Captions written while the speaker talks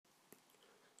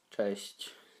Cześć.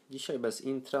 Dzisiaj bez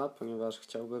intra, ponieważ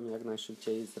chciałbym jak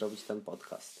najszybciej zrobić ten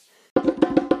podcast.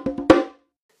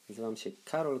 Nazywam się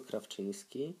Karol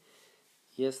Krawczyński.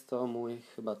 Jest to mój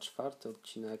chyba 4.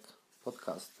 odcinek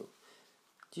podcastu.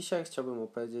 Dzisiaj chciałbym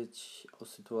opowiedzieć o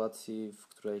sytuacji, w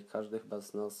której każdy chyba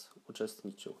z nas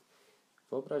uczestniczył.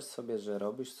 Wyobraź sobie, że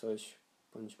robisz coś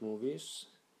bądź mówisz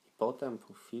i potem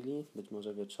po chwili, być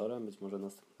może wieczorem, być może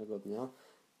następnego dnia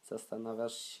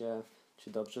zastanawiasz się, czy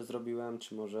dobrze zrobiłem,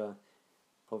 czy może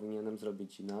powinienem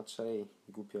zrobić inaczej,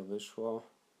 głupio wyszło.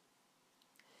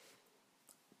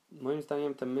 Moim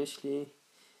zdaniem te myśli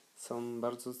są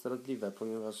bardzo zdradliwe,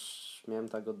 ponieważ miałem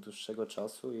tak od dłuższego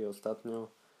czasu i ostatnio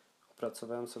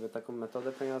opracowałem sobie taką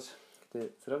metodę, ponieważ gdy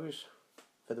zrobisz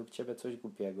według Ciebie coś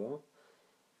głupiego,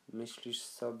 myślisz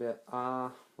sobie,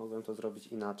 mogłem to zrobić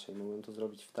inaczej, mogłem to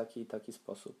zrobić w taki i taki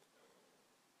sposób.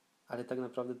 Ale tak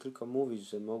naprawdę tylko mówisz,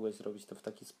 że mogłeś zrobić to w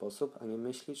taki sposób, a nie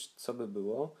myślisz, co by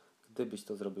było, gdybyś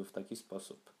to zrobił w taki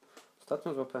sposób.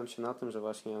 Ostatnio złapałem się na tym, że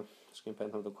właśnie, już nie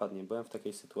pamiętam dokładnie, byłem w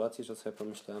takiej sytuacji, że sobie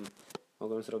pomyślałem,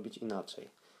 mogłem zrobić inaczej.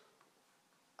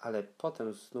 Ale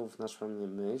potem znów naszła mnie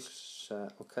myśl, że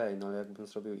ale jakbym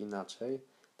zrobił inaczej,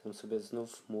 to bym sobie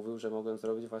znów mówił, że mogłem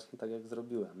zrobić właśnie tak, jak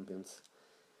zrobiłem, więc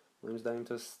moim zdaniem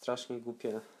to jest strasznie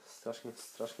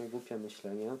głupie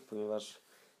myślenie, ponieważ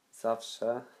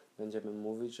zawsze będziemy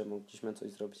mówić, że mogliśmy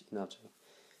coś zrobić inaczej.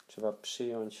 Trzeba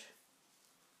przyjąć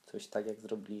coś tak, jak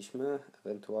zrobiliśmy,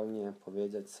 ewentualnie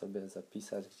powiedzieć sobie,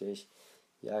 zapisać gdzieś,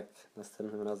 jak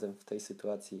następnym razem w tej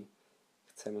sytuacji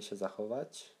chcemy się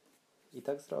zachować i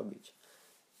tak zrobić.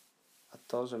 A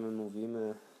to, że my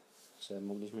mówimy, że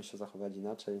mogliśmy się zachować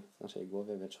inaczej w naszej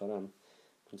głowie wieczorem,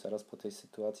 bądź zaraz po tej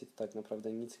sytuacji, to tak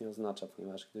naprawdę nic nie oznacza,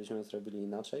 ponieważ gdybyśmy zrobili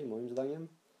inaczej, moim zdaniem,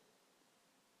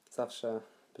 zawsze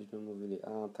byśmy mówili,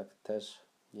 tak też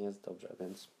nie jest dobrze,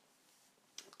 więc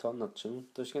to, na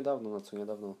co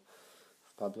niedawno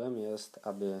wpadłem, jest,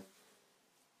 aby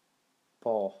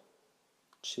po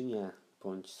czynie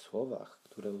bądź słowach,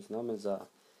 które uznamy za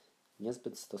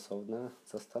niezbyt stosowne,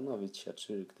 zastanowić się,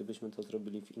 czy gdybyśmy to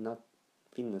zrobili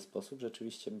w inny sposób,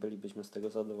 rzeczywiście bylibyśmy z tego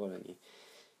zadowoleni.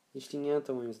 Jeśli nie,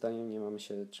 to moim zdaniem nie mamy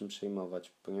się czym przejmować,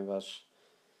 ponieważ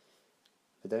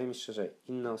wydaje mi się, że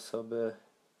inne osoby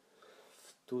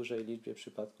w dużej liczbie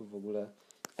przypadków w ogóle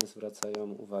nie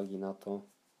zwracają uwagi na to,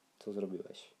 co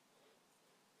zrobiłeś.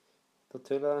 To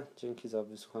tyle. Dzięki za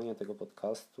wysłuchanie tego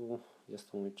podcastu.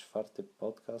 Jest to mój 4.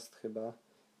 podcast chyba.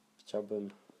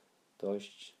 Chciałbym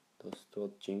dojść do 100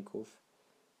 odcinków.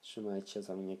 Trzymajcie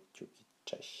za mnie kciuki.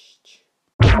 Cześć.